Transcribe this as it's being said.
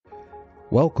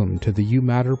Welcome to the You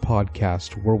Matter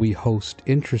podcast, where we host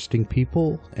interesting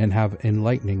people and have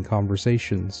enlightening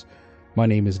conversations. My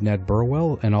name is Ned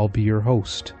Burwell, and I'll be your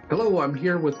host. Hello, I'm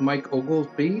here with Mike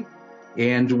Oglesbee,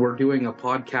 and we're doing a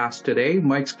podcast today.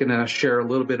 Mike's going to share a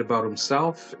little bit about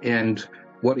himself and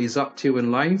what he's up to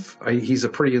in life. He's a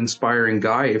pretty inspiring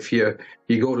guy. If you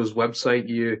go to his website,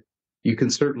 you can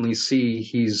certainly see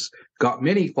he's got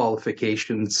many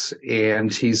qualifications,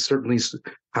 and he certainly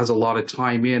has a lot of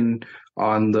time in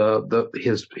on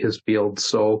his field.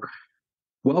 So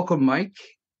welcome, Mike.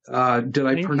 Did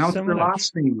I pronounce your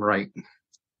last name right?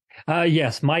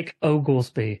 Yes, Mike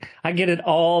Oglesbee. I get it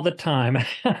all the time.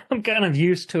 I'm kind of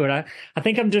used to it. I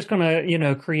think I'm just going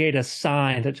to, create a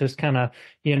sign that just kind of,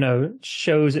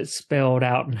 shows it spelled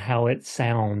out and how it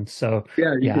sounds. So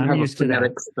yeah, I'm used to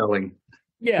that spelling.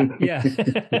 Yeah.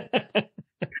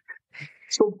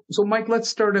 So Mike, let's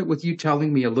start out with you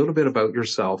telling me a little bit about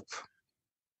yourself.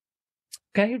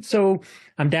 Okay, so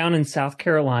I'm down in South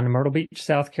Carolina, Myrtle Beach,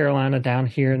 South Carolina, down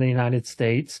here in the United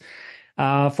States.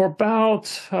 For about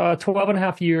 12 and a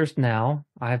half years now,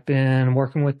 I've been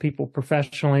working with people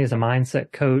professionally as a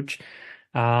mindset coach,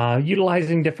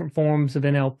 utilizing different forms of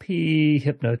NLP,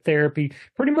 hypnotherapy,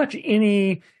 pretty much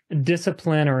any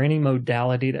discipline or any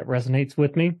modality that resonates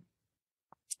with me.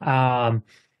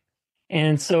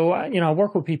 And so, I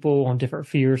work with people on different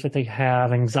fears that they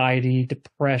have, anxiety,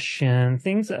 depression,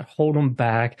 things that hold them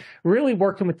back, really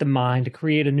working with the mind to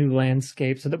create a new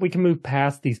landscape so that we can move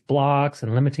past these blocks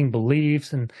and limiting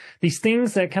beliefs and these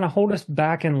things that kind of hold us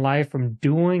back in life from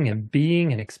doing and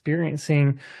being and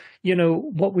experiencing,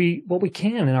 what we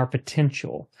can in our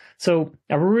potential. So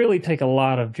I really take a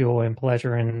lot of joy and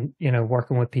pleasure in,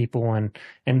 working with people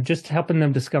and just helping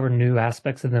them discover new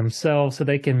aspects of themselves so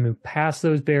they can move past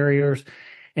those barriers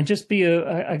and just be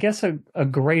a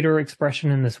greater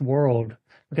expression in this world.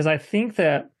 Because I think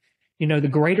that, the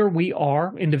greater we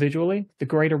are individually, the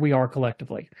greater we are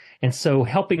collectively. And so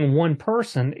helping one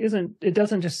person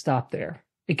doesn't just stop there.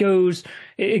 It goes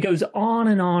on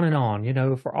and on and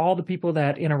on, for all the people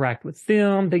that interact with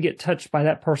them, they get touched by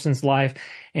that person's life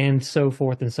and so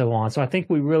forth and so on. So I think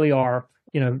we really are,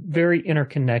 very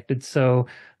interconnected. So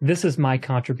this is my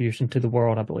contribution to the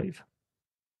world, I believe.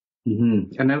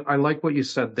 Mm-hmm. And I like what you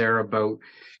said there about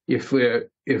if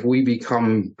we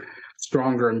become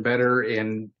stronger and better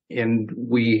and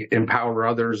we empower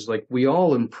others, like we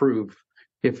all improve.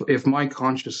 If my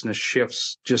consciousness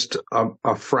shifts just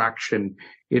a fraction,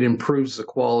 it improves the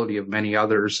quality of many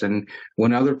others. And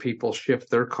when other people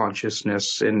shift their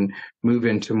consciousness and move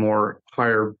into more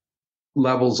higher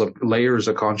layers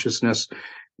of consciousness,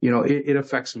 it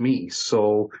affects me.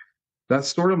 So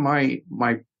that's sort of my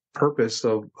purpose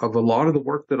of a lot of the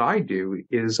work that I do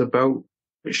is about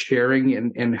sharing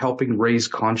and helping raise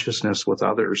consciousness with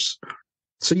others.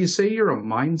 So you say you're a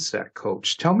mindset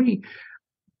coach. Tell me,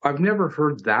 I've never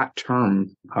heard that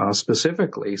term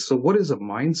specifically. So what is a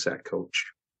mindset coach?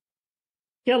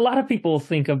 Yeah, a lot of people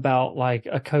think about like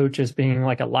a coach as being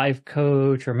like a life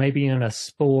coach or maybe in a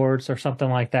sports or something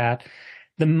like that.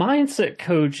 The mindset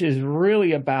coach is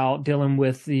really about dealing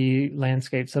with the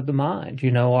landscapes of the mind,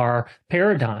 our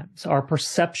paradigms, our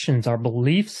perceptions, our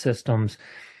belief systems.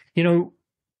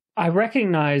 I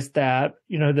recognize that,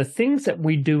 the things that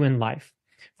we do in life.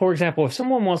 For example, if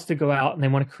someone wants to go out and they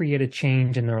want to create a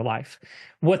change in their life,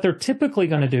 what they're typically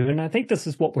going to do, and I think this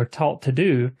is what we're taught to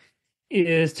do,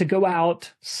 is to go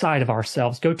outside of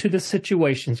ourselves, go to the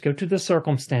situations, go to the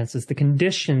circumstances, the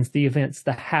conditions, the events,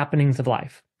 the happenings of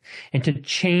life, and to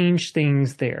change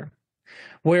things there.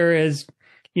 Whereas,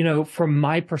 from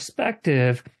my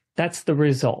perspective, that's the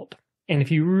result. And if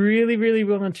you really, really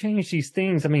want to change these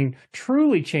things,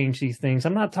 truly change these things,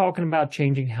 I'm not talking about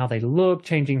changing how they look,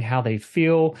 changing how they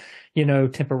feel,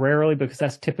 temporarily, because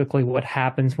that's typically what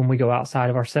happens when we go outside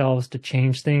of ourselves to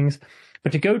change things,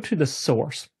 but to go to the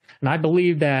source. And I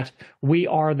believe that we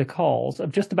are the cause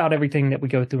of just about everything that we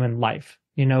go through in life.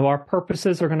 Our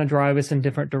purposes are going to drive us in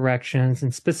different directions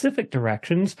and specific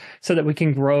directions so that we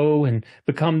can grow and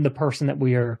become the person that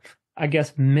we are,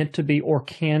 meant to be or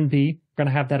can be. We're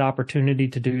going to have that opportunity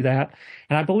to do that.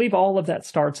 And I believe all of that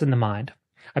starts in the mind.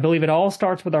 I believe it all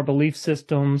starts with our belief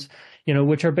systems,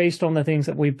 which are based on the things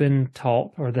that we've been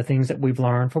taught or the things that we've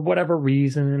learned for whatever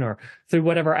reason or through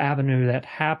whatever avenue that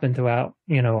happened throughout,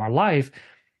 our life.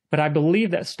 But I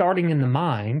believe that starting in the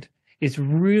mind is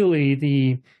really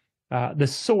the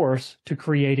source to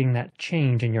creating that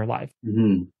change in your life.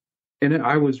 Mm-hmm. And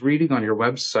I was reading on your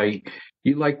website,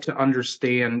 you like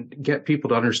to get people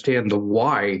to understand the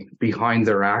why behind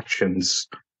their actions.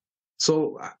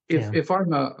 So if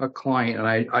I'm a client and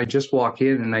I just walk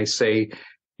in and I say,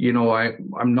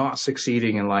 I'm not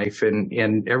succeeding in life,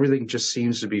 and everything just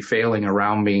seems to be failing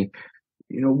around me.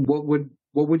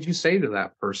 What would you say to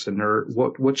that person, or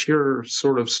what's your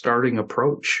sort of starting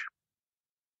approach?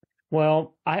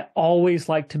 Well, I always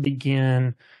like to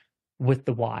begin with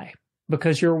the why,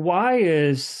 because your why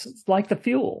is like the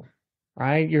fuel,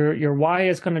 right? Your why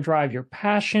is going to drive your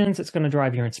passions. It's going to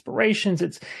drive your inspirations.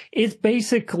 It's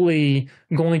basically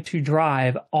going to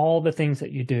drive all the things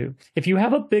that you do. If you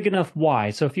have a big enough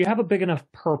why, so if you have a big enough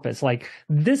purpose, like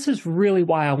this is really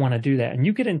why I want to do that, and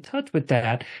you get in touch with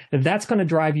that, that's going to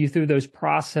drive you through those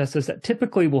processes that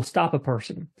typically will stop a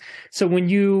person. So when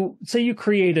you say you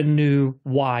create a new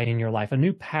why in your life, a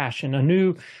new passion, a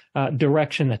new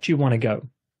direction that you want to go,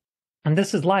 and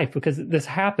this is life because this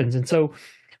happens. And so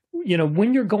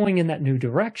when you're going in that new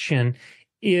direction,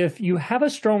 if you have a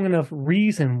strong enough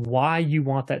reason why you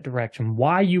want that direction,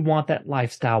 why you want that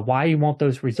lifestyle, why you want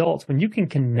those results, when you can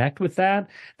connect with that,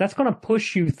 that's going to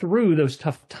push you through those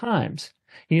tough times.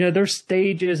 There's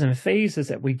stages and phases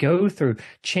that we go through.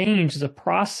 Change is a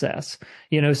process.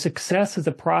 Success is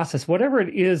a process. Whatever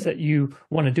it is that you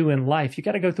want to do in life, you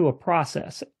got to go through a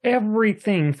process.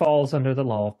 Everything falls under the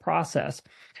law of process.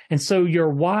 And so your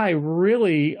why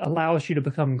really allows you to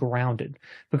become grounded,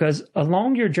 because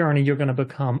along your journey, you're going to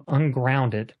become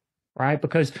ungrounded, right?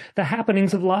 Because the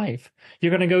happenings of life, you're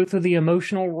going to go through the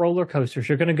emotional roller coasters.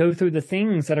 You're going to go through the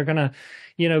things that are going to,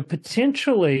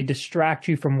 potentially distract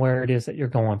you from where it is that you're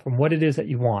going, from what it is that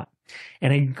you want.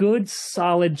 And a good,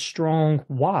 solid, strong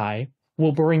why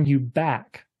will bring you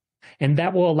back. And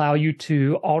that will allow you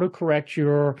to autocorrect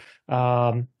your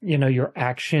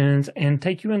actions and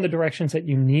take you in the directions that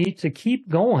you need to keep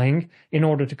going in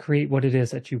order to create what it is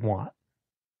that you want.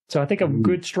 So I think a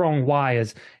good, strong why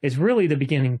is really the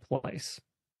beginning place.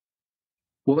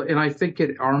 Well, and I think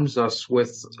it arms us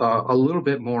with a little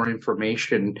bit more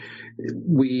information.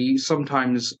 We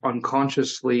sometimes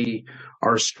unconsciously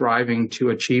are striving to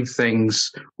achieve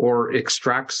things or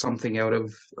extract something out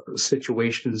of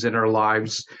situations in our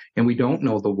lives, and we don't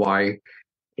know the why.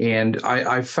 And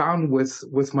I found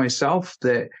with myself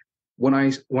that when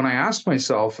I ask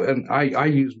myself, and I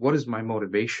use what is my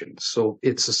motivation? So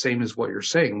it's the same as what you're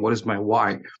saying. What is my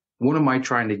why? What am I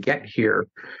trying to get here?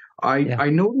 I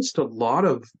noticed a lot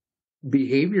of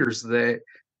behaviors that,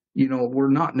 were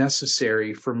not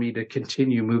necessary for me to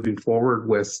continue moving forward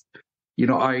with.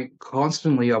 I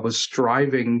was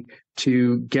striving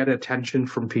to get attention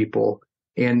from people.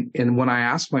 And when I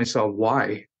asked myself,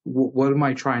 why, what am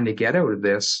I trying to get out of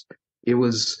this? It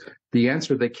was the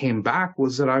answer that came back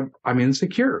was that I'm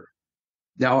insecure.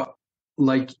 Now,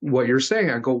 like what you're saying,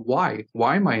 I go, why?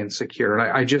 Why am I insecure?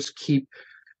 And I just keep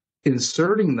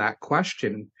inserting that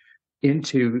question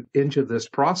into this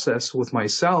process with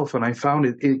myself, and I found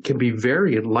it can be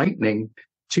very enlightening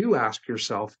to ask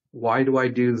yourself, why do I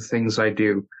do the things I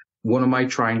do? What am I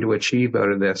trying to achieve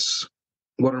out of this?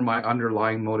 What are my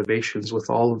underlying motivations with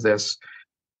all of this?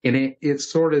 And it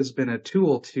sort of has been a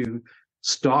tool to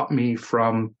stop me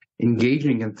from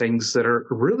engaging in things that are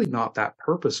really not that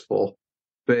purposeful,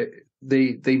 but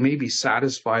they maybe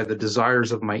satisfy the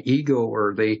desires of my ego,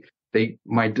 or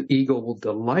my ego will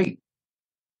delight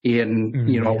in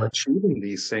achieving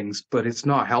these things, but it's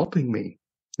not helping me.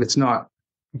 It's not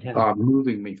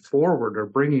moving me forward or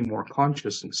bringing more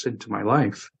consciousness into my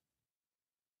life.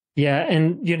 Yeah,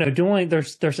 and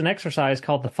there's an exercise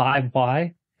called the 5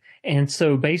 why, and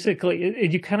so basically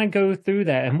you kind of go through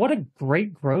that, and what a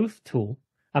great growth tool.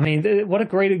 I mean, what a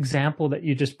great example that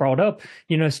you just brought up.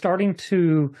 Starting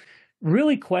to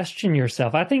really question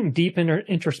yourself. I think deep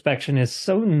introspection is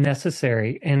so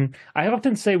necessary. And I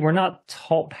often say we're not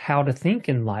taught how to think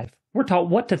in life. We're taught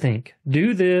what to think.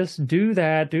 Do this, do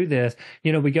that, do this.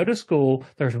 We go to school,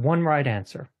 there's one right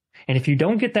answer. And if you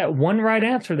don't get that one right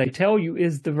answer they tell you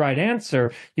is the right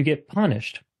answer, you get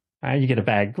punished. Right? You get a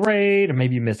bad grade, or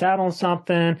maybe you miss out on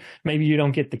something. Maybe you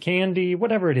don't get the candy,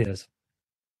 whatever it is.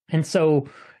 And so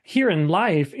here in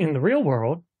life, in the real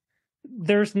world,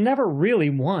 there's never really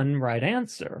one right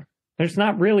answer. There's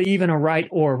not really even a right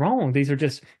or wrong. These are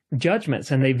just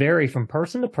judgments, and they vary from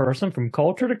person to person, from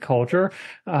culture to culture,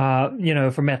 from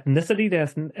ethnicity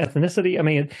to ethnicity. I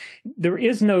mean, there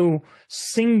is no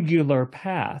singular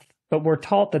path, but we're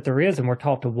taught that there is, and we're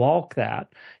taught to walk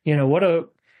that.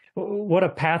 What a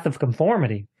path of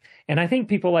conformity. And I think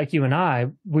people like you and I,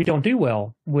 we don't do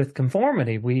well with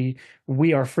conformity.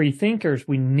 We are free thinkers.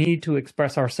 We need to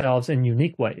express ourselves in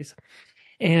unique ways.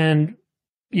 And,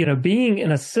 being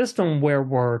in a system where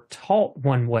we're taught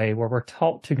one way, where we're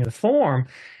taught to conform,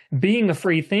 being a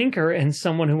free thinker and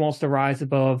someone who wants to rise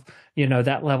above,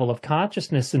 that level of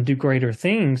consciousness and do greater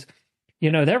things,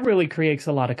 that really creates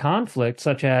a lot of conflict,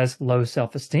 such as low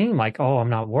self-esteem, like, oh, I'm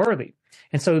not worthy.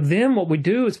 And so then what we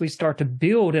do is we start to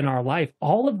build in our life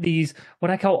all of these,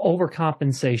 what I call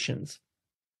overcompensations,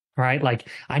 right? Like,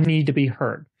 I need to be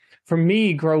heard. For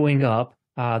me, growing up,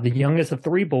 the youngest of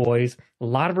three boys, a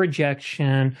lot of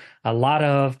rejection, a lot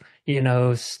of,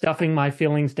 stuffing my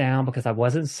feelings down because I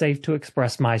wasn't safe to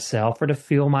express myself or to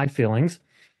feel my feelings.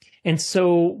 And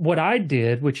so what I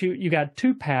did, which you got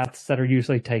two paths that are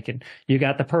usually taken. You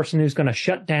got the person who's going to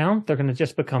shut down. They're going to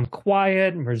just become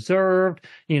quiet and reserved,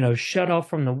 shut off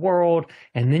from the world.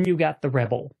 And then you got the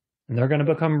rebel, and they're going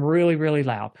to become really, really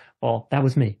loud. Well, that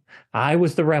was me. I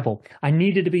was the rebel. I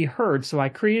needed to be heard. So I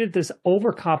created this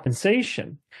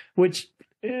overcompensation, which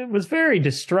was very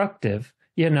destructive.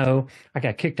 I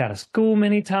got kicked out of school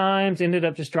many times, ended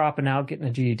up just dropping out, getting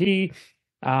a GED.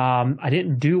 I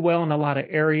didn't do well in a lot of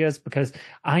areas because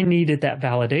I needed that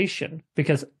validation,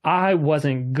 because I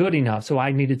wasn't good enough. So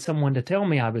I needed someone to tell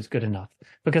me I was good enough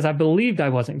because I believed I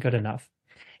wasn't good enough.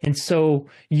 And so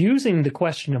using the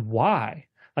question of why,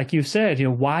 like you said,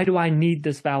 why do I need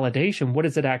this validation? What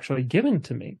is it actually given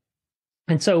to me?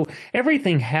 And so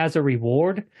everything has a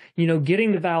reward,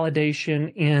 getting the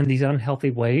validation in these unhealthy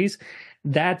ways.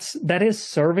 That is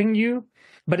serving you,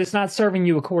 but it's not serving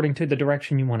you according to the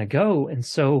direction you want to go. And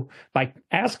so by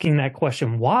asking that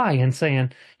question, why, and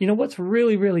saying, what's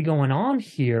really, really going on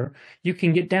here, you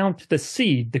can get down to the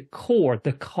seed, the core,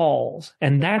 the cause,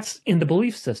 and that's in the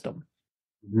belief system.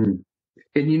 Mm-hmm.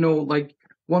 And, like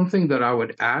one thing that I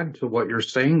would add to what you're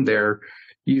saying there,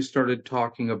 you started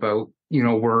talking about,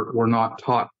 we're not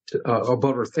taught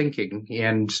about our thinking.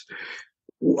 And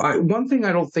one thing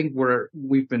I don't think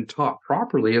we've been taught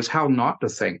properly is how not to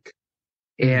think.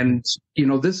 And,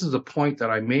 this is a point that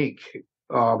I make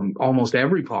almost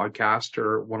every podcast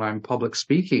or when I'm public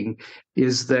speaking,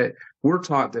 is that we're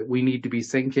taught that we need to be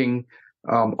thinking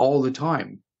all the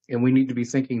time, and we need to be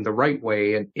thinking the right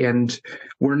way. And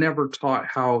we're never taught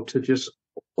how to just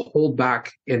hold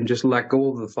back and just let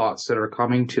go of the thoughts that are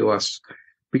coming to us.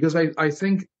 Because I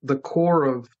think the core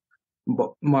of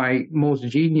my most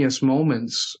genius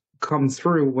moments come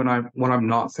through when I'm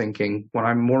not thinking, when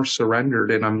I'm more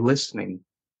surrendered and I'm listening.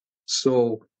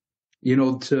 So,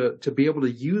 to be able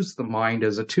to use the mind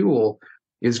as a tool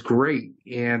is great,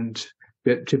 and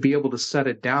to be able to set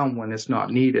it down when it's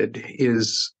not needed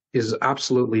is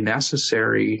absolutely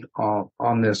necessary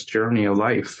on this journey of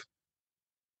life.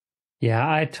 Yeah,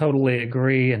 I totally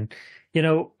agree. And,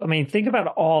 think about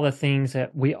all the things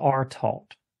that we are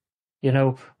taught.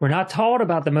 We're not taught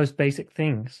about the most basic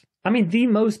things. The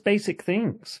most basic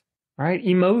things, right?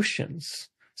 Emotions,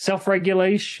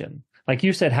 self-regulation, like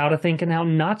you said, how to think and how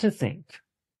not to think,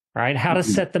 right? How to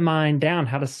set the mind down,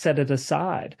 how to set it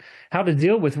aside, how to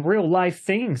deal with real life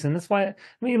things. And that's why,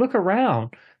 look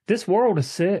around. This world is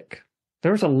sick.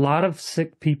 There's a lot of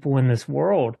sick people in this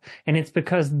world, and it's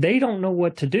because they don't know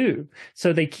what to do.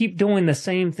 So they keep doing the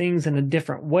same things in a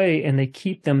different way, and they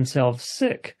keep themselves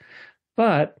sick.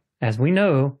 But as we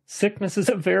know, sickness is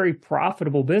a very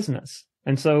profitable business.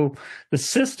 And so the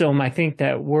system, I think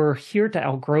that we're here to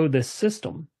outgrow this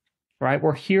system, right?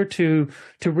 We're here to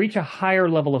reach a higher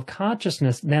level of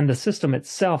consciousness than the system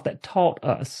itself that taught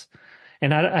us.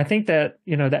 And I think that,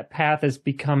 that path is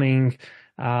becoming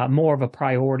more of a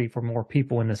priority for more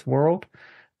people in this world.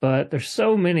 But there's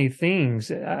so many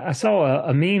things. I saw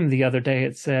a meme the other day.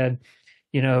 It said,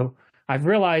 I've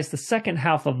realized the second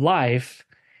half of life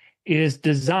is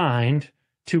designed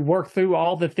to work through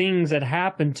all the things that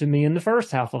happened to me in the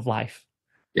first half of life.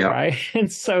 Yeah. Right.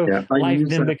 And so life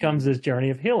then becomes this journey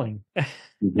of healing.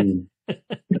 Mm-hmm.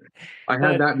 I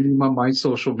had that meme on my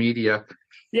social media.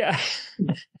 Yeah.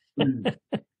 But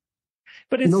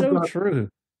it's so true.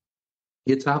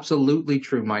 It's absolutely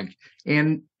true, Mike.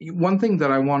 And one thing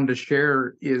that I wanted to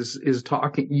share is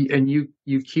talking, and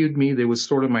you cued me, that was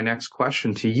sort of my next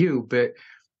question to you, but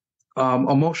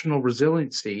emotional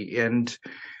resiliency. And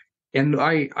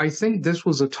I think this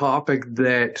was a topic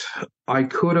that I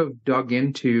could have dug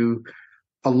into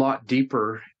a lot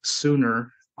deeper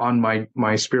sooner on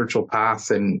my spiritual path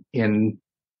and in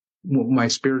my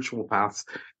spiritual path.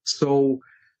 So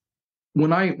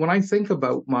when I think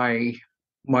about my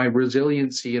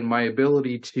resiliency and my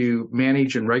ability to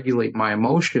manage and regulate my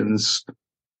emotions,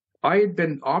 I had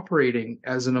been operating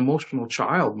as an emotional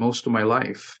child most of my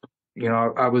life.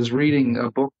 I was reading a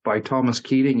book by Thomas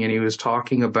Keating, and he was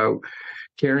talking about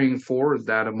carrying forward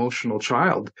that emotional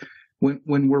child.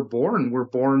 When we're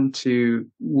born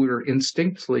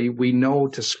instinctively, we know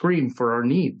to scream for our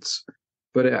needs.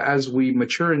 But as we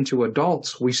mature into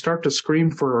adults, we start to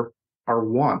scream for our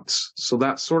wants. So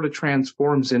that sort of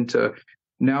transforms into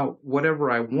Now,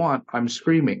 whatever I want, I'm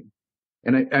screaming.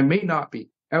 And I may not be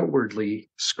outwardly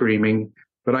screaming,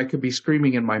 but I could be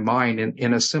screaming in my mind. And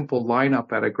in a simple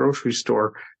lineup at a grocery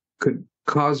store could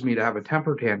cause me to have a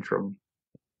temper tantrum.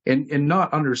 And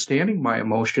not understanding my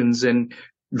emotions and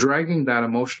dragging that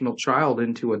emotional child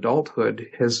into adulthood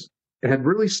had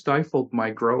really stifled my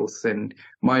growth and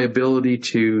my ability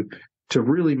to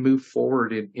really move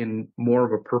forward in more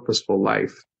of a purposeful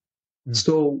life. Mm.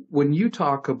 So when you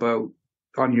talk about,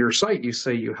 on your site, you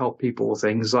say you help people with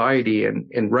anxiety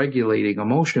and regulating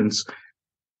emotions.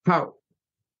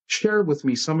 Share with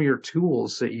me some of your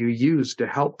tools that you use to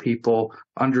help people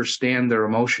understand their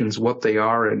emotions, what they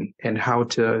are, and how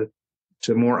to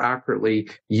more accurately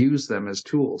use them as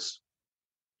tools.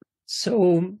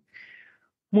 So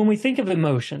when we think of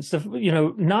emotions,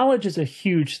 knowledge is a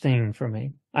huge thing for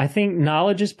me. I think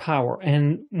knowledge is power.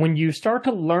 And when you start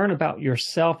to learn about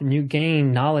yourself and you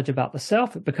gain knowledge about the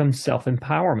self, it becomes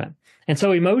self-empowerment. And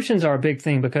so emotions are a big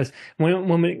thing, because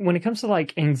when it comes to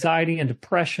like anxiety and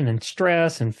depression and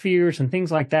stress and fears and things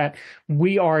like that,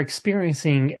 we are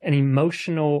experiencing an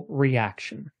emotional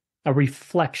reaction, a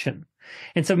reflection.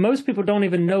 And so most people don't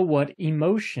even know what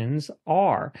emotions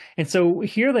are. And so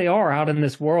here they are out in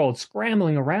this world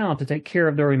scrambling around to take care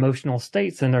of their emotional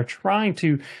states, and they're trying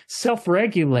to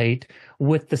self-regulate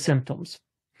with the symptoms.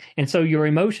 And so your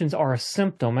emotions are a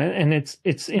symptom, and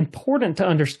it's important to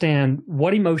understand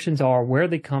what emotions are, where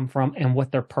they come from, and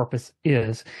what their purpose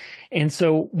is. And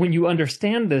so when you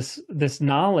understand this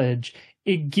knowledge,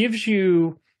 it gives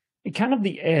you kind of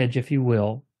the edge, if you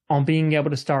will, on being able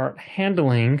to start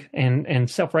handling and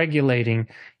self-regulating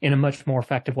in a much more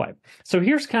effective way. So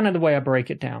here's kind of the way I break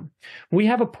it down. We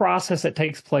have a process that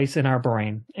takes place in our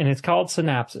brain, and it's called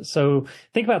synapses. So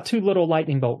think about two little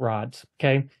lightning bolt rods,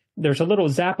 okay? There's a little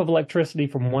zap of electricity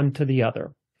from one to the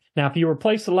other. Now, if you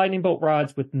replace the lightning bolt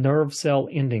rods with nerve cell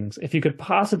endings, if you could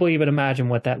possibly even imagine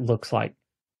what that looks like,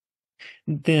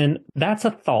 then that's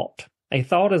a thought. A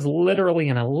thought is literally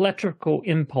an electrical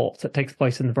impulse that takes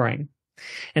place in the brain.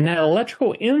 And that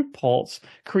electrical impulse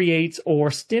creates or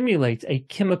stimulates a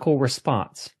chemical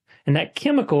response. And that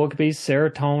chemical, it could be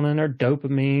serotonin or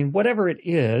dopamine, whatever it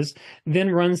is, then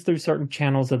runs through certain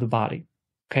channels of the body.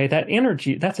 Okay, that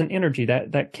energy, that's an energy,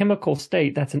 that chemical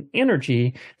state, that's an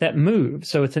energy that moves.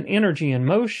 So it's an energy in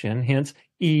motion, hence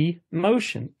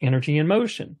emotion, energy in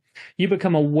motion. You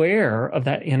become aware of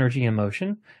that energy in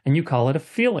motion, and you call it a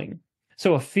feeling.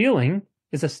 So a feeling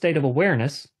is a state of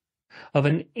awareness of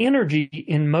an energy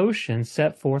in motion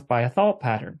set forth by a thought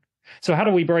pattern. So how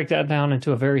do we break that down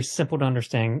into a very simple to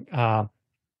understand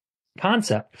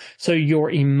concept? So your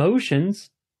emotions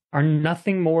are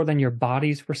nothing more than your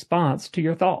body's response to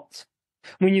your thoughts.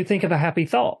 When you think of a happy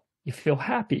thought, you feel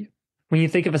happy. When you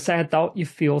think of a sad thought, you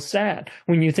feel sad.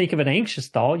 When you think of an anxious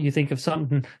thought, you think of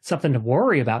something to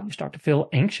worry about, you start to feel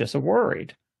anxious or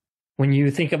worried. When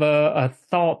you think of a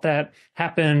thought that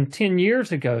happened 10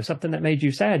 years ago, something that made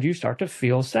you sad, you start to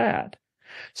feel sad.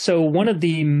 So one of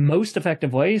the most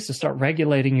effective ways to start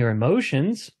regulating your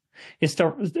emotions is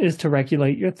to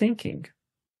regulate your thinking,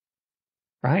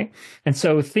 right? And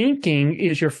so thinking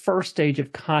is your first stage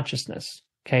of consciousness.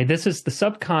 Okay, this is the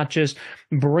subconscious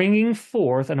bringing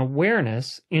forth an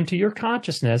awareness into your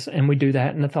consciousness, and we do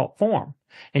that in the thought form.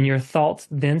 And your thoughts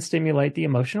then stimulate the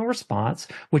emotional response,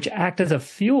 which act as a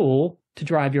fuel to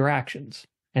drive your actions.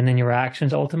 And then your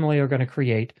actions ultimately are going to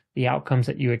create the outcomes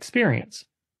that you experience.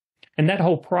 And that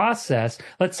whole process,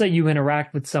 let's say you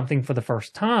interact with something for the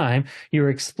first time,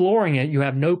 you're exploring it, you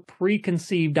have no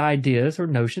preconceived ideas or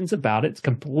notions about it, it's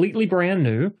completely brand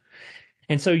new.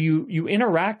 And so you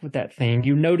interact with that thing,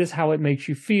 you notice how it makes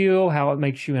you feel, how it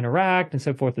makes you interact, and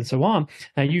so forth and so on.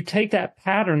 Now you take that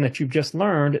pattern that you've just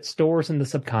learned, it stores in the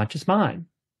subconscious mind.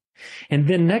 And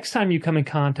then next time you come in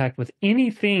contact with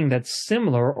anything that's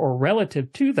similar or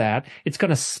relative to that, it's going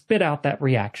to spit out that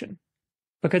reaction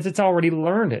because it's already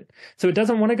learned it. So it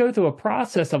doesn't want to go through a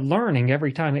process of learning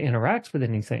every time it interacts with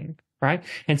anything, right?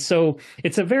 And so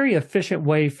it's a very efficient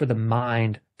way for the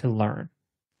mind to learn.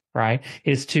 Right,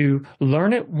 is to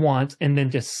learn it once and then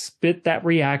just spit that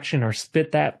reaction or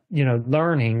spit that,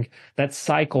 learning, that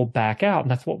cycle back out.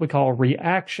 And that's what we call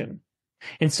reaction.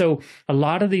 And so a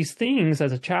lot of these things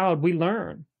as a child, we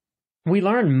learn. We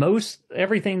learn most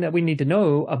everything that we need to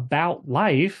know about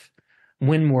life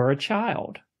when we're a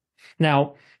child.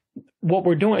 Now, what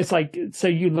we're doing is like,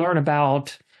 say you learn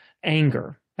about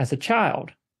anger as a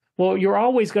child. Well, you're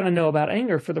always going to know about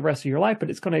anger for the rest of your life, but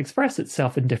it's going to express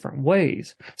itself in different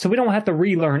ways. So we don't have to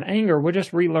relearn anger. We're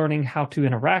just relearning how to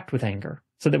interact with anger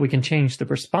so that we can change the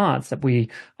response that we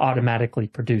automatically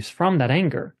produce from that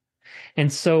anger.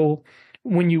 And so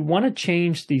when you want to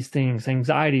change these things,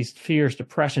 anxieties, fears,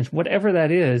 depressions, whatever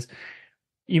that is,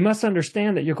 you must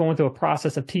understand that you're going through a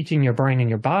process of teaching your brain and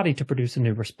your body to produce a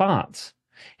new response.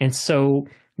 And so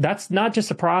that's not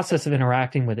just a process of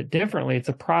interacting with it differently. It's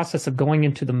a process of going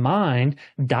into the mind,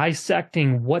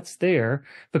 dissecting what's there,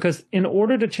 because in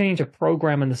order to change a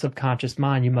program in the subconscious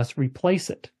mind, you must replace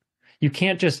it. You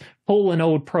can't just pull an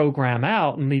old program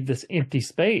out and leave this empty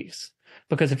space.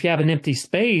 Because if you have an empty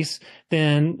space,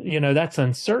 then, that's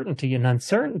uncertainty. And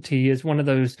uncertainty is one of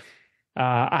those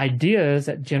ideas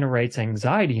that generates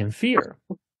anxiety and fear.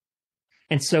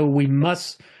 And so we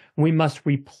must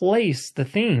replace the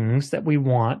things that we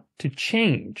want to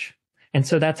change. And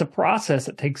so that's a process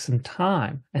that takes some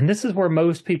time. And this is where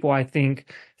most people, I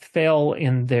think, fail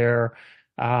in their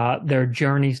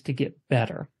journeys to get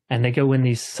better. And they go in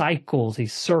these cycles,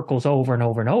 these circles over and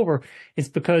over and over. It's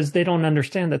because they don't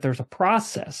understand that there's a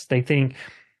process. They think,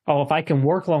 oh, if I can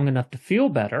work long enough to feel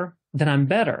better, then I'm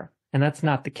better. And that's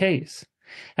not the case.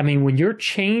 I mean, when you're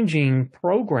changing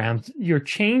programs, you're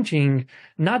changing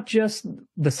not just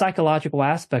the psychological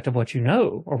aspect of what you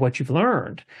know or what you've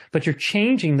learned, but you're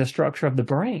changing the structure of the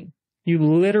brain. You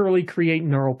literally create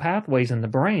neural pathways in the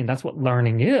brain. That's what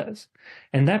learning is.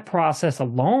 And that process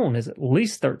alone is at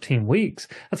least 13 weeks.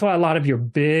 That's why a lot of your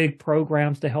big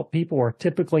programs to help people are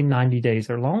typically 90 days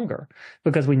or longer,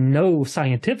 because we know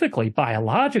scientifically,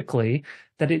 biologically,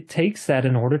 that it takes that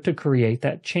in order to create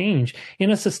that change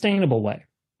in a sustainable way.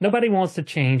 Nobody wants to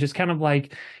change. It's kind of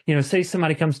like, say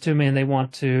somebody comes to me and they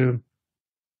want to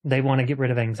get rid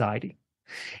of anxiety.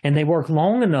 And they work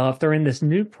long enough, they're in this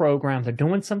new program, they're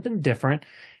doing something different,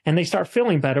 and they start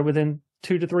feeling better within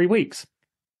 2 to 3 weeks.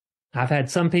 I've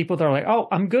had some people that are like, oh,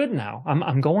 I'm good now.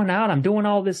 I'm going out, I'm doing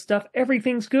all this stuff,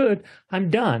 everything's good, I'm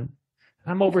done.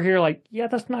 I'm over here like, yeah,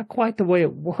 that's not quite the way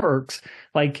it works.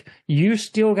 Like, you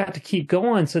still got to keep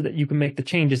going so that you can make the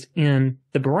changes in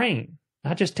the brain,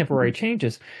 not just temporary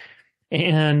changes.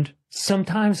 And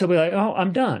sometimes they'll be like, oh,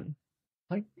 I'm done.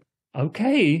 Like,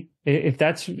 okay. If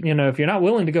that's, if you're not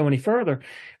willing to go any further,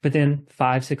 but then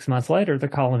 5-6 months later, they're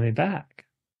calling me back.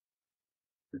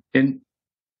 And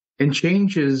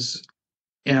change is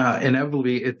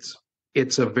inevitably,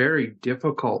 it's a very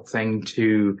difficult thing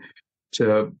to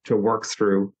work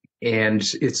through, and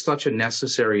it's such a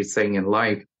necessary thing in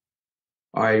life.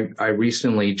 I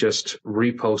recently just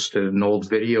reposted an old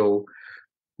video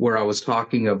where I was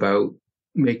talking about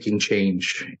making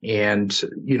change, and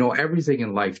everything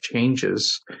in life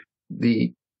changes.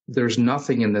 There's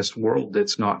nothing in this world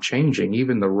that's not changing.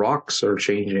 Even the rocks are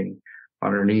changing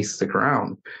underneath the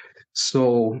ground.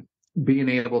 So being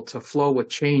able to flow with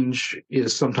change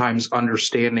is sometimes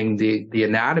understanding the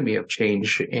anatomy of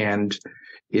change. And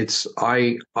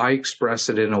I express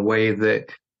it in a way that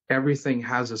everything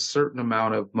has a certain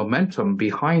amount of momentum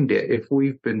behind it. If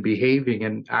we've been behaving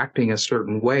and acting a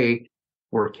certain way,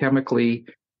 we're chemically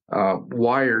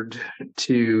wired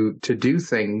to do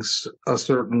things a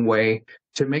certain way.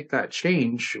 To make that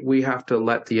change, we have to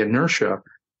let the inertia,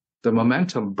 the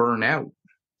momentum burn out.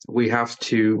 We have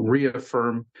to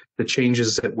reaffirm the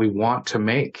changes that we want to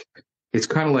make. It's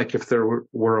kind of like if there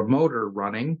were a motor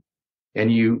running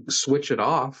and you switch it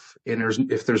off, and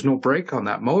if there's no brake on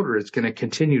that motor, it's going to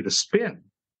continue to spin.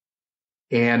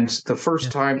 And the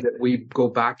first time that we go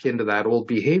back into that old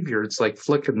behavior, it's like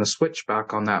flicking the switch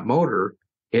back on that motor.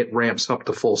 It ramps up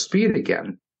to full speed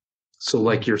again. So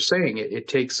like you're saying, it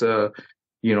takes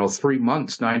 3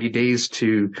 months, 90 days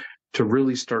to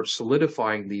really start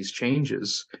solidifying these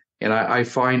changes. And I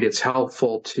find it's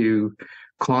helpful to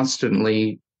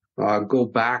constantly go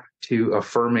back to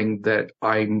affirming that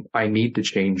I need to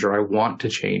change, or I want to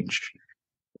change.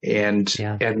 And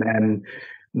then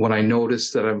when I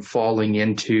notice that I'm falling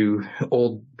into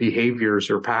old behaviors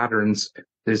or patterns,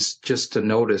 it's just to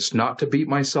notice, not to beat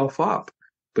myself up,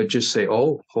 but just say,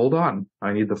 oh, hold on,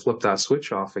 I need to flip that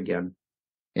switch off again,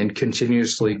 and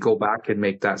continuously go back and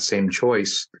make that same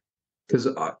choice. Because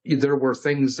there were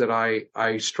things that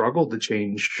I struggled to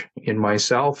change in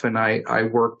myself, and I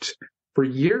worked for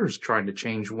years trying to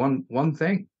change one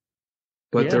thing.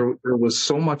 But there was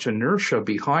so much inertia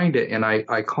behind it, and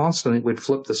I constantly would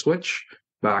flip the switch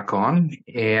back on,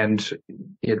 and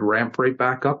it ramped right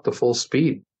back up to full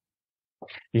speed.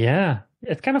 Yeah,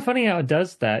 it's kind of funny how it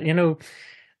does that.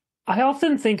 I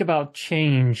often think about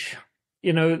change.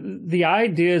 The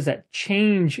idea is that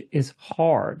change is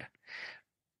hard,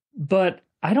 but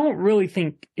I don't really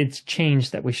think it's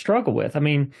change that we struggle with. I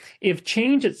mean, if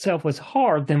change itself was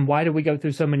hard, then why do we go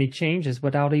through so many changes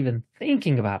without even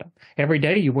thinking about it? Every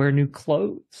day you wear new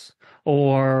clothes,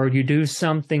 or you do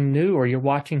something new, or you're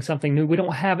watching something new. We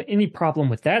don't have any problem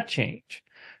with that change,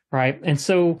 right? And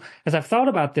so as I've thought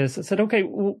about this, I said, okay,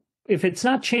 well, if it's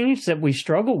not change that we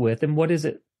struggle with, then what is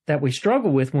it that we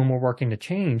struggle with when we're working to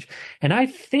change? And I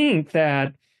think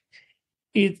that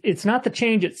it's not the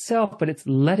change itself, but it's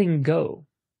letting go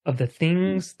of the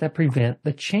things that prevent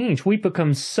the change. We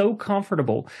become so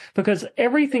comfortable because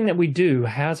everything that we do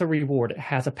has a reward. It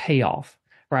has a payoff,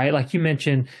 right? Like you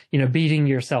mentioned, beating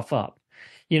yourself up.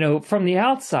 From the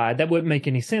outside, that wouldn't make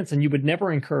any sense. And you would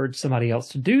never encourage somebody else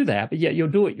to do that, but yet you'll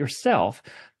do it yourself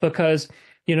because,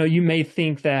 you may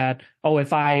think that, oh,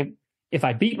 if I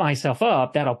beat myself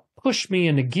up, that'll push me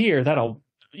into gear. That'll,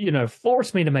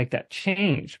 force me to make that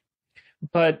change.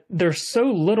 But there's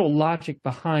so little logic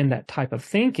behind that type of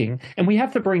thinking. And we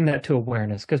have to bring that to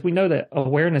awareness because we know that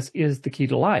awareness is the key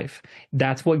to life.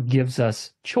 That's what gives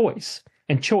us choice.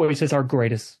 And choice is our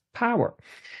greatest power.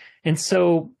 And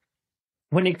so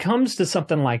when it comes to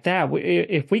something like that,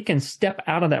 if we can step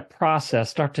out of that process,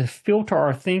 start to filter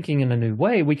our thinking in a new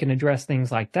way, we can address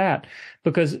things like that.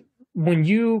 Because when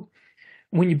you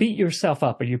beat yourself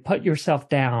up or you put yourself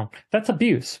down, that's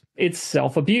abuse. It's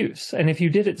self-abuse. And if you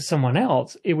did it to someone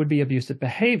else, it would be abusive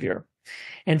behavior.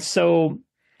 And so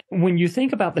when you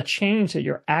think about the change that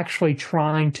you're actually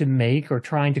trying to make or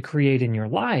trying to create in your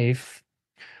life,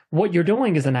 what you're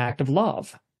doing is an act of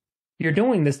love. You're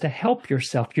doing this to help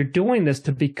yourself. You're doing this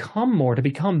to become more, to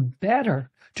become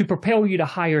better, to propel you to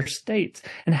higher states.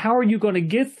 And how are you going to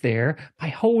get there? By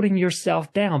holding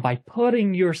yourself down, by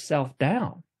putting yourself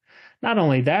down. Not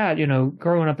only that,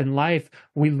 growing up in life,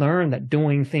 we learn that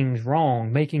doing things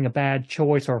wrong, making a bad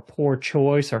choice or a poor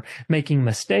choice or making a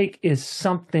mistake is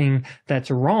something that's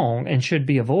wrong and should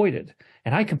be avoided.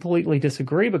 And I completely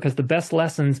disagree because the best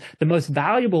lessons, the most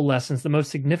valuable lessons, the most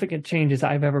significant changes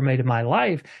I've ever made in my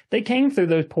life, they came through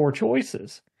those poor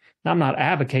choices. Now, I'm not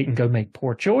advocating go make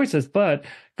poor choices, but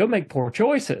go make poor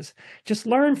choices. Just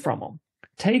learn from them.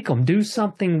 Take them, do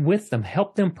something with them,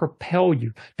 help them propel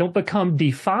you. Don't become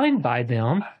defined by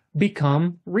them,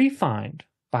 become refined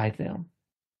by them.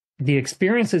 The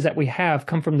experiences that we have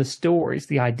come from the stories,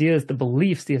 the ideas, the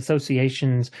beliefs, the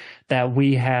associations that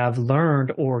we have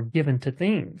learned or given to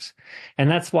things. And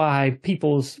that's why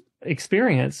people's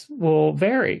experience will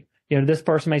vary. This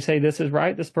person may say this is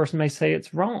right, this person may say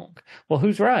it's wrong. Well,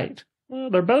 who's right? Well,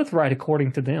 they're both right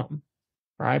according to them,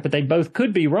 right? But they both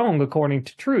could be wrong according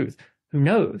to truth. Who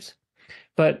knows?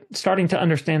 But starting to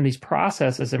understand these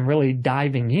processes and really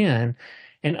diving in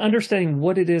and understanding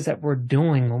what it is that we're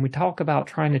doing when we talk about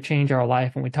trying to change our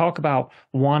life, when we talk about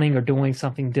wanting or doing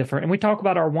something different, and we talk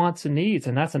about our wants and needs,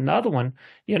 and that's another one,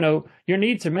 your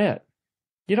needs are met.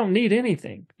 You don't need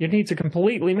anything. Your needs are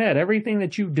completely met. Everything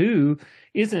that you do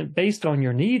isn't based on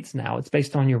your needs now. It's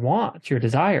based on your wants, your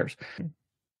desires.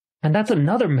 And that's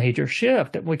another major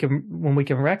shift that when we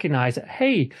can recognize that,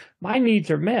 hey, my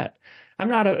needs are met.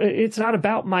 It's not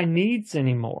about my needs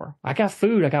anymore. I got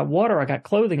food, I got water, I got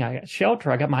clothing, I got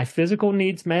shelter, I got my physical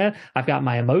needs met, I've got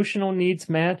my emotional needs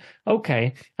met.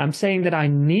 Okay, I'm saying that I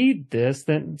need this,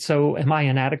 then so am I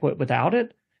inadequate without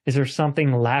it? Is there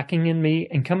something lacking in me?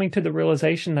 And coming to the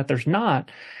realization that there's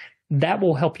not, that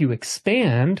will help you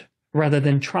expand rather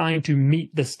than trying to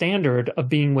meet the standard of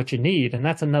being what you need. And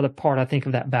that's another part, I think,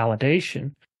 of that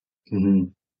validation. Mm-hmm.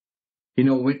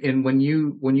 And when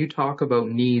you talk about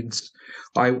needs,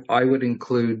 I would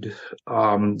include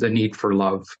the need for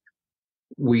love.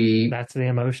 That's the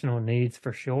emotional needs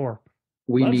for sure.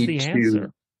 We Love's need the to,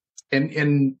 answer.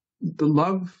 and the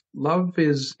love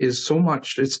is so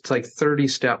much. It's like 30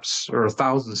 steps or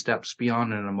 1,000 steps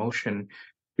beyond an emotion.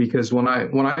 Because when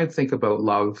I think about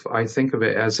love, I think of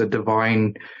it as a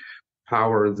divine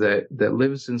power that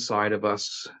lives inside of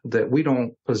us that we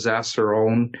don't possess or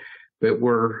own, but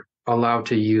we're allowed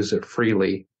to use it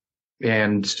freely.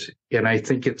 And I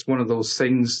think it's one of those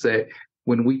things that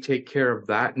when we take care of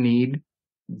that need,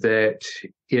 that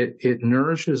it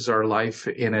nourishes our life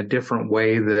in a different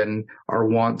way than our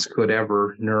wants could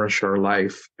ever nourish our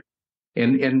life.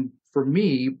 And for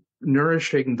me,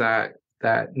 nourishing that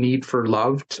need for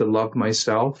love, to love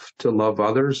myself, to love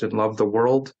others, and love the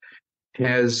world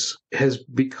has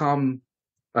become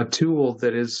a tool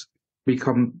that has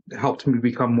helped me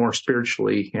become more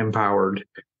spiritually empowered.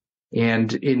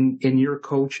 And in your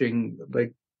coaching,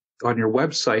 like on your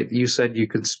website, you said you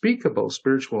could speak about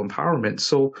spiritual empowerment.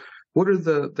 So what are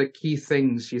the key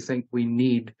things you think we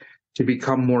need to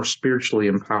become more spiritually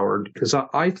empowered? Because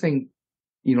I think,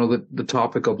 the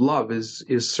topic of love is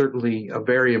certainly a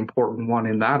very important one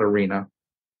in that arena.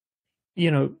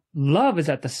 Love is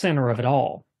at the center of it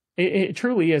all. It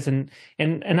truly is. And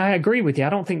I agree with you. I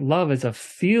don't think love is a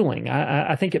feeling.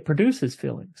 I think it produces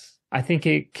feelings. I think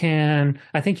you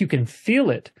can feel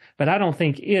it, but I don't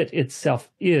think it itself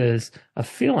is a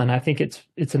feeling. I think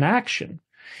it's an action.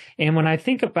 And when I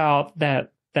think about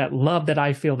that love that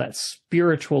I feel, that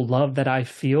spiritual love that I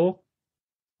feel,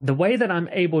 the way that I'm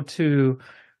able to,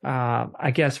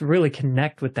 I guess, really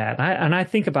connect with that. And I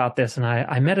think about this and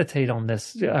I meditate on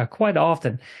this quite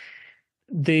often.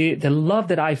 The love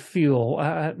that I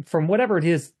feel from whatever it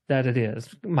is that it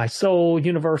is, my soul,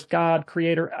 universe, God,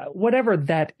 creator, whatever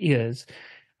that is,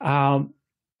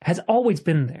 has always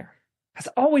been there. Has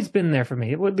always been there for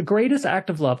me. It was the greatest act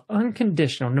of love,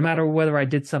 unconditional, no matter whether I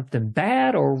did something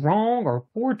bad or wrong or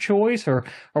poor choice or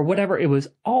whatever. It was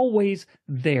always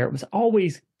there. It was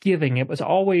always giving. It was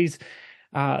always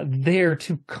there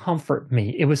to comfort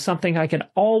me. It was something I could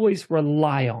always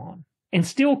rely on and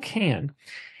still can.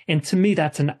 And to me,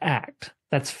 that's an act.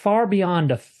 That's far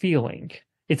beyond a feeling.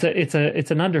 It's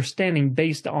an understanding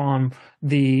based on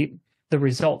the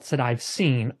results that I've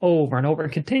seen over and over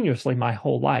and continuously my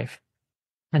whole life.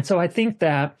 And so I think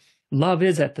that love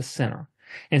is at the center,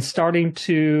 and starting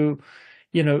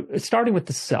with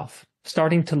the self,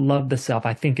 starting to love the self,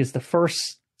 I think is the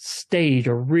first stage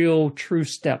or real true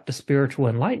step to spiritual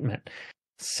enlightenment.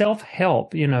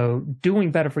 Self-help,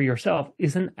 doing better for yourself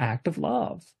is an act of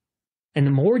love. And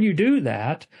the more you do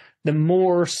that, the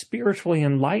more spiritually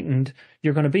enlightened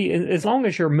you're going to be, as long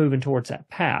as you're moving towards that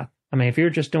path. I mean, if you're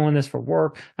just doing this for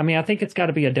work, I think it's got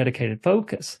to be a dedicated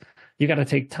focus. You got to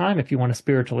take time if you want to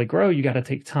spiritually grow. You got to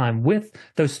take time with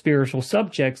those spiritual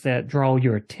subjects that draw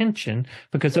your attention,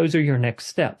 because those are your next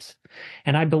steps.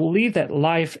 And I believe that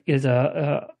life is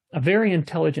a very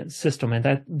intelligent system,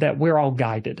 and that we're all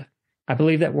guided. I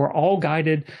believe that we're all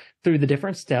guided through the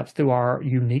different steps, through our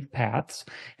unique paths.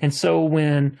 And so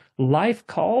when life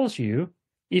calls you,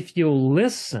 if you'll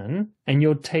listen and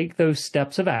you'll take those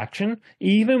steps of action,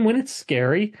 even when it's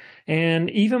scary and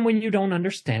even when you don't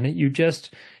understand it, you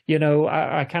just,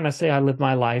 I kind of say I live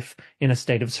my life in a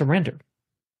state of surrender.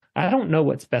 I don't know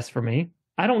what's best for me.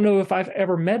 I don't know if I've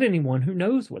ever met anyone who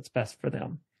knows what's best for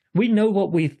them. We know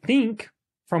what we think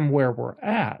from where we're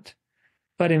at.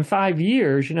 But in 5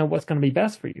 years, what's going to be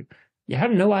best for you? You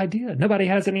have no idea. Nobody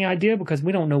has any idea, because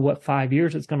we don't know what 5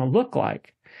 years is going to look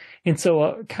like. And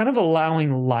so kind of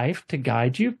allowing life to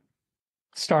guide you,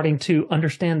 starting to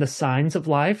understand the signs of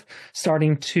life,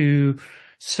 starting to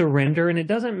surrender. And it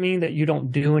doesn't mean that you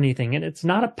don't do anything. And it's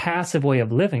not a passive way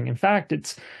of living. In fact,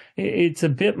 it's a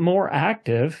bit more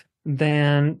active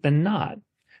than not.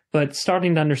 But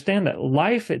starting to understand that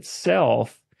life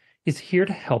itself is here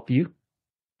to help you.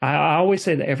 I always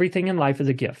say that everything in life is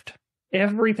a gift.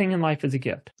 Everything in life is a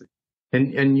gift.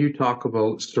 And you talk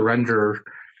about surrender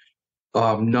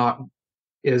not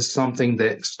is something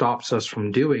that stops us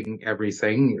from doing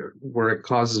everything, where it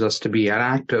causes us to be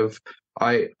inactive.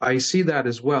 I see that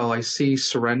as well. I see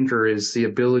surrender as the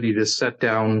ability to set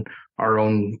down our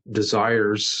own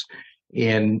desires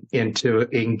and to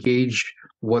engage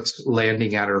what's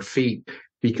landing at our feet,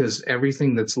 because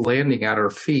everything that's landing at our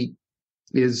feet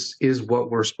is what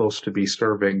we're supposed to be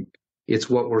serving. It's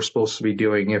what we're supposed to be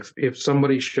doing. If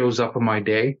somebody shows up in my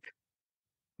day,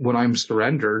 when I'm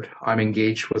surrendered, I'm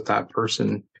engaged with that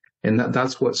person. And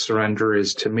that's what surrender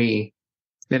is to me.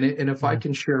 And if I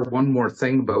can share one more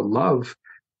thing about love,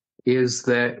 is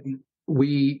that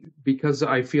because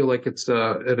I feel like it's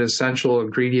an essential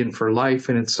ingredient for life,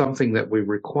 and it's something that we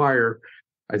require,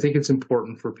 I think it's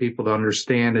important for people to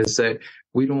understand is that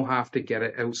we don't have to get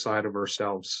it outside of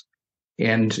ourselves.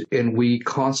 And we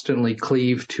constantly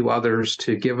cleave to others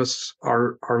to give us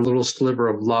our little sliver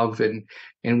of love,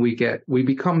 and we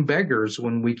become beggars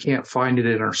when we can't find it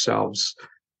in ourselves.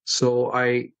 So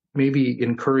I maybe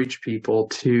encourage people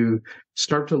to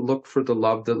start to look for the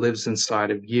love that lives inside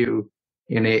of you,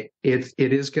 and it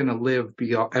is going to live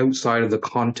outside of the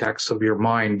context of your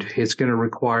mind. It's going to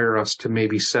require us to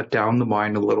maybe set down the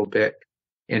mind a little bit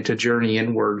and to journey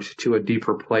inward to a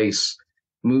deeper place,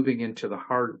 moving into the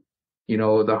heart.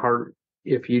 The heart,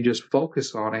 if you just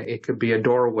focus on it, it could be a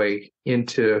doorway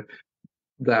into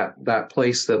that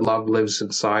place that love lives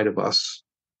inside of us,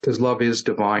 because love is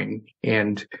divine,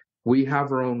 and we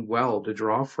have our own well to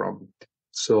draw from.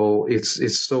 So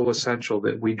it's so essential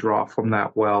that we draw from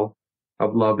that well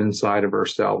of love inside of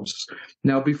ourselves.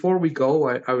 Now, before we go,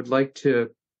 I would like to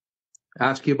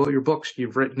ask you about your books.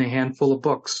 You've written a handful of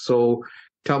books. So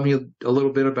tell me a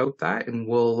little bit about that, and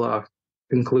we'll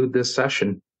conclude this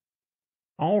session.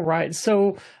 All right.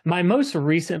 So my most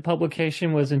recent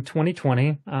publication was in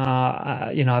 2020.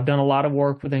 I've done a lot of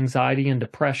work with anxiety and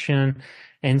depression,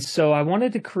 And so I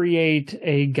wanted to create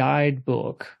a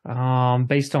guidebook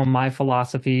based on my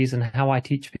philosophies and how I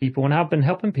teach people. And I've been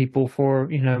helping people for,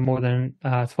 more than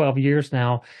 12 years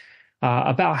now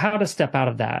about how to step out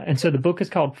of that. And so the book is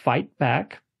called Fight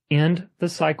Back: End the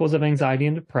Cycles of Anxiety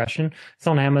and Depression. It's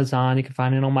on Amazon. You can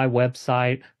find it on my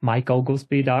website,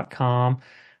 MikeOglesbee.com.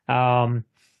 And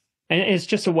it's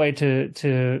just a way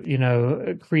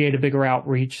to create a bigger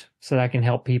outreach so that I can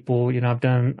help people. I've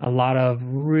done a lot of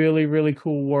really, really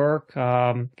cool work,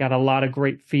 got a lot of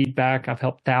great feedback. I've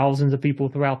helped thousands of people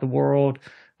throughout the world.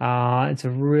 It's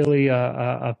really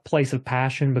a place of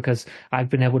passion because I've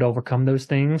been able to overcome those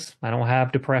things. I don't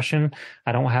have depression.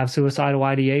 I don't have suicidal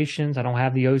ideations. I don't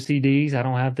have the OCDs. I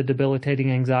don't have the debilitating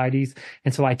anxieties.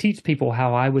 And so I teach people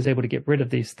how I was able to get rid of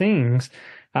these things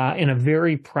in a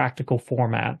very practical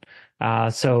format.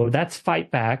 So that's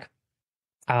Fight Back.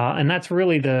 And that's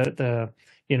really the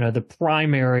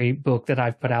primary book that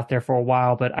I've put out there for a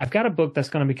while. But I've got a book that's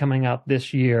going to be coming out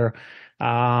this year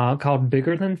called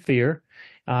Bigger Than Fear.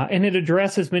 And it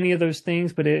addresses many of those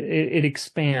things, but it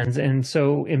expands. And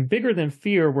so in Bigger Than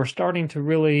Fear, we're starting to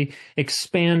really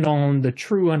expand on the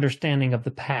true understanding of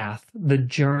the path, the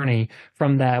journey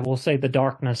from that, we'll say the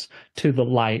darkness to the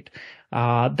light,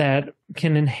 that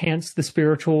can enhance the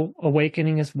spiritual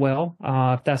awakening as well,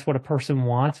 if that's what a person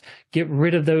wants. Get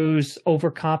rid of those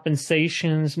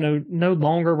overcompensations, no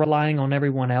longer relying on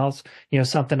everyone else.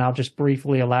 Something I'll just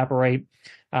briefly elaborate.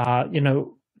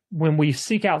 When we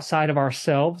seek outside of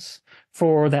ourselves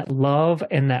for that love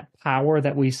and that power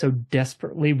that we so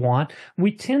desperately want, we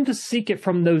tend to seek it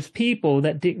from those people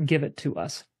that didn't give it to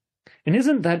us. And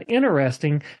isn't that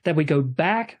interesting that we go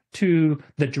back to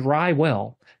the dry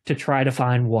well to try to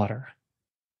find water?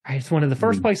 Right? It's one of the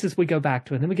first places we go back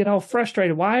to, and then we get all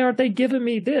frustrated. Why aren't they giving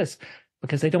me this?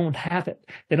 Because they don't have it.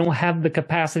 They don't have the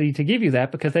capacity to give you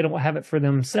that because they don't have it for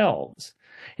themselves.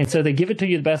 And so they give it to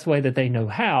you the best way that they know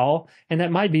how, and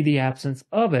that might be the absence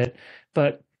of it.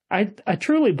 But I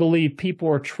truly believe people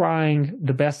are trying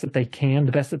the best that they can,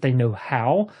 the best that they know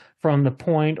how, from the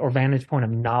point or vantage point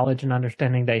of knowledge and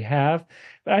understanding they have.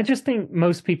 But I just think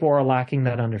most people are lacking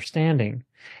that understanding.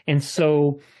 And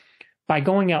so by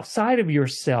going outside of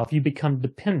yourself, you become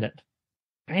dependent.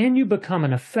 And you become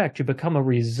an effect, you become a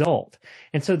result.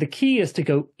 And so the key is to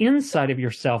go inside of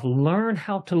yourself, learn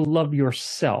how to love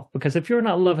yourself. Because if you're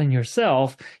not loving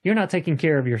yourself, you're not taking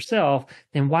care of yourself,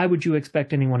 then why would you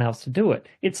expect anyone else to do it?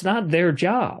 It's not their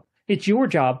job. It's your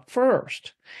job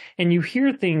first. And you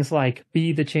hear things like,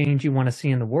 be the change you want to see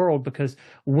in the world, because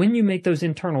when you make those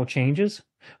internal changes,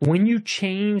 when you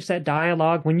change that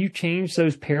dialogue, when you change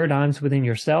those paradigms within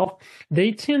yourself,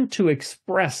 they tend to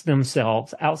express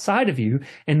themselves outside of you,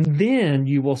 and then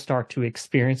you will start to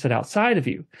experience it outside of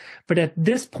you. But at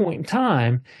this point in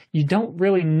time, you don't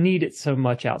really need it so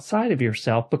much outside of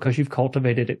yourself because you've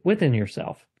cultivated it within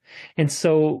yourself. And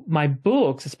so my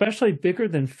books, especially Bigger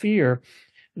Than Fear,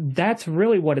 that's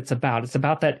really what it's about. It's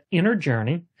about that inner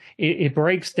journey. It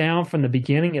breaks down from the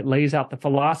beginning. It lays out the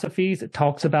philosophies. It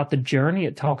talks about the journey.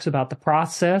 It talks about the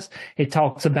process. It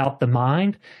talks about the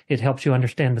mind. It helps you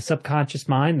understand the subconscious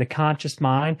mind, the conscious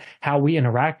mind, how we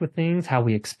interact with things, how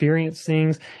we experience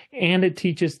things. And it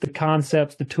teaches the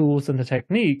concepts, the tools, and the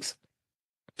techniques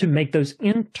to make those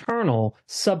internal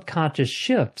subconscious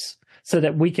shifts so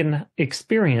that we can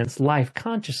experience life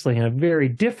consciously in a very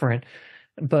different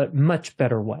but much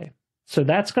better way. So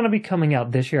that's going to be coming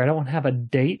out this year. I don't have a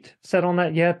date set on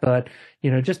that yet, but,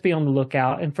 just be on the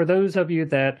lookout. And for those of you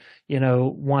that,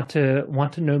 want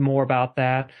to know more about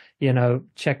that,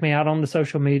 check me out on the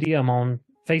social media. I'm on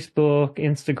Facebook,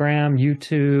 Instagram,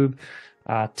 YouTube,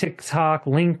 TikTok,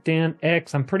 LinkedIn,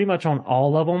 X. I'm pretty much on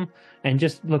all of them. And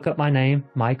just look up my name,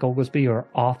 Mike Oglesbee, or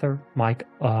author Mike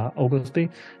Oglesbee,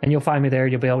 and you'll find me there.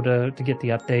 You'll be able to get the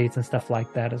updates and stuff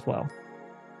like that as well.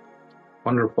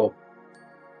 Wonderful.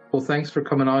 Well, thanks for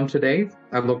coming on today.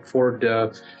 I look forward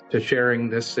to sharing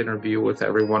this interview with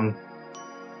everyone.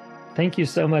 Thank you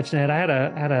so much, Ned. I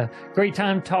had a great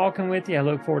time talking with you. I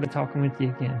look forward to talking with you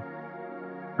again.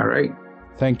 All right.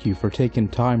 Thank you for taking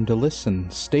time to listen.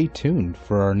 Stay tuned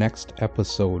for our next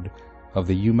episode of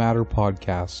the You Matter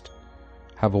podcast.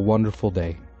 Have a wonderful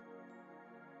day.